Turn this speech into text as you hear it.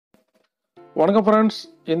வணக்கம் ஃப்ரெண்ட்ஸ்,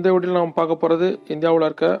 இந்த வீடியோவில் நாம் பார்க்க போகிறது இந்தியாவில்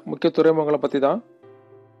இருக்க முக்கிய துறைமுகங்களை பற்றி தான்.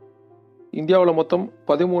 இந்தியாவில் மொத்தம்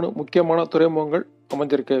 13 முக்கியமான துறைமுகங்கள்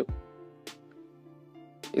அமைஞ்சிருக்கு.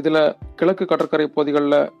 இதில் கிழக்கு கடற்கரை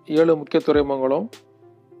பகுதிகளில் 7 முக்கிய துறைமுகங்களும்,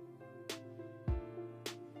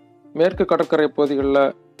 மேற்கு கடற்கரை பகுதிகளில்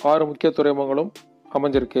 6 முக்கிய துறைமுகங்களும்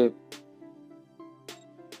அமைஞ்சிருக்கு.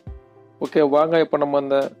 ஓகே, வாங்க இப்போ நம்ம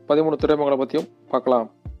அந்த 13 துறைமுகங்களை பற்றியும் பார்க்கலாம்.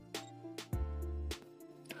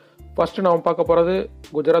 ஃபர்ஸ்ட் நாம் பார்க்க போகிறது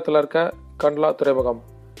குஜராத்தில் இருக்க கண்ட்லா துறைமுகம்.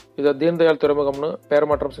 இதை தீன்தயாள் துறைமுகம்னு பெயர்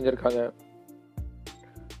மாற்றம் செஞ்சுருக்காங்க.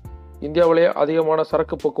 இந்தியாவிலேயே அதிகமான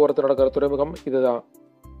சரக்கு போக்குவரத்து நடக்கிற துறைமுகம் இதுதான்.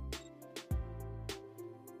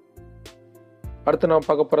 அடுத்து நாம்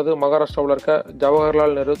பார்க்க போகிறது மகாராஷ்டிராவில் இருக்க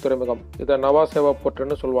ஜவஹர்லால் நேரு துறைமுகம். இதை நவா சேவா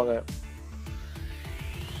போர்ட்னு சொல்லுவாங்க.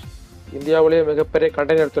 இந்தியாவிலேயே மிகப்பெரிய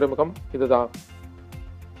கண்டெய்னர் துறைமுகம் இதுதான்.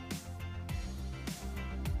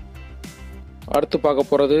 அடுத்து பார்க்க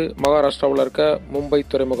போகிறது மகாராஷ்டிராவில் இருக்க மும்பை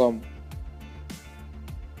துறைமுகம்.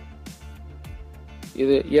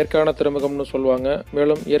 இது இயற்கையான துறைமுகம்னு சொல்லுவாங்க.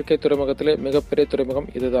 மேலும் இயற்கை துறைமுகத்திலே மிகப்பெரிய துறைமுகம்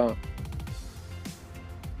இதுதான்.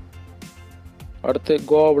 அடுத்து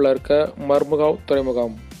கோவாவில் இருக்க மர்முகாவ்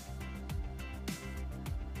துறைமுகம்.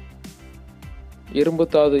 இரும்பு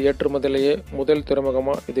தாது ஏற்றுமதியிலேயே முதல்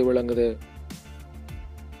துறைமுகமாக இது விளங்குது.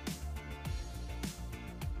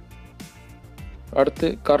 அடுத்து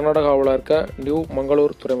கர்நாடகாவில் இருக்க நியூ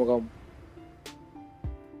மங்களூர் துறைமுகம்.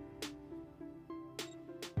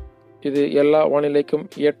 இது எல்லா வானிலைக்கும்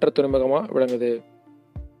ஏற்ற துறைமுகமாக விளங்குது.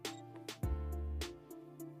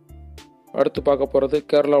 அடுத்து பார்க்க போகிறது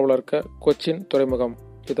கேரளாவில் இருக்க கொச்சின் துறைமுகம்.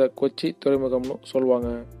 இதை கொச்சி துறைமுகம்னு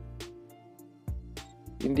சொல்லுவாங்க.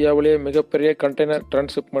 இந்தியாவிலேயே மிகப்பெரிய கண்டெய்னர்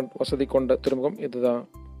டிரான்ஸ்ஷிப்மெண்ட் வசதி கொண்ட துறைமுகம் இதுதான்.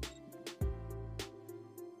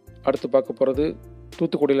 அடுத்து பார்க்க போகிறது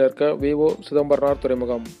தூத்துக்குடியில் இருக்க V.O.Chidambaranar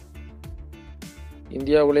துறைமுகம்.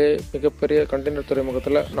 இந்தியாவிலேயே மிகப்பெரிய கண்டெய்னர்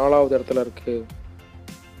துறைமுகத்தில் 4வது இடத்துல இருக்கு.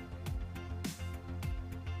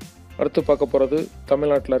 அடுத்து பார்க்க போகிறது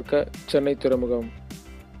தமிழ்நாட்டில் இருக்க சென்னை துறைமுகம்.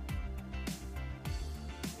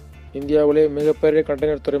 இந்தியாவிலேயே மிகப்பெரிய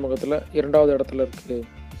கண்டெய்னர் துறைமுகத்தில் 2வது இடத்துல இருக்கு.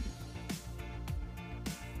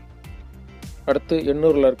 அடுத்து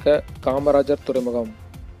எண்ணூரில் இருக்க காமராஜர் துறைமுகம்.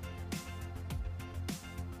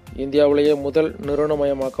 இந்தியாவிலேயே முதல்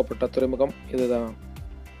நிறுவனமயமாக்கப்பட்ட துறைமுகம் இதுதான்.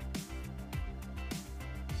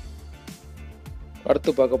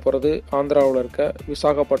 அடுத்து பார்க்க போகிறது ஆந்திராவில் இருக்க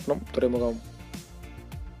விசாகப்பட்டினம் துறைமுகம்.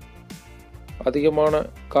 அதிகமான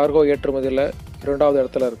கார்கோ ஏற்றுமதியில் 2வது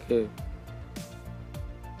இடத்துல இருக்கு.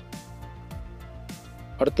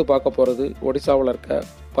 அடுத்து பார்க்க போகிறது ஒடிசாவில் இருக்க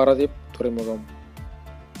பாரதீப் துறைமுகம்.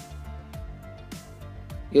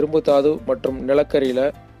 இரும்பு தாது மற்றும் நிலக்கரியில்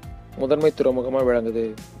முதன்மை துறைமுகமாக விளங்குது.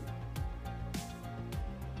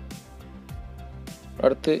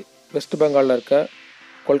 அடுத்து வெஸ்ட் பெங்காலில் இருக்க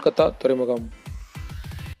கொல்கத்தா துறைமுகம்.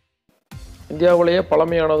 இந்தியாவிலேயே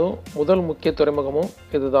பழமையானதும் முதல் முக்கிய துறைமுகமும்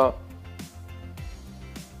இதுதான்.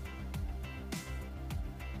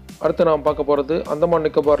 அடுத்து நாம் பார்க்க போகிறது அந்தமான்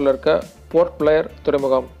நிக்கோபாரில் இருக்க போர்ட் பிளேயர்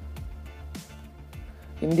துறைமுகம்.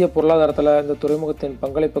 இந்திய பொருளாதாரத்தில் இந்த துறைமுகத்தின்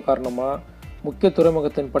பங்களிப்பு காரணமாக முக்கிய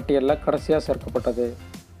துறைமுகத்தின் பட்டியலில் கடைசியாக சேர்க்கப்பட்டது.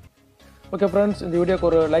 ஓகே ஃப்ரெண்ட்ஸ், இந்த வீடியோக்கு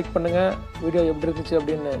ஒரு லைக் பண்ணுங்கள். வீடியோ எப்படி இருந்துச்சு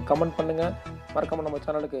அப்படின்னு கமெண்ட் பண்ணுங்கள். மறக்காமல் நம்ம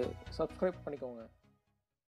சேனலுக்கு சப்ஸ்கிரைப் பண்ணிக்கோங்க.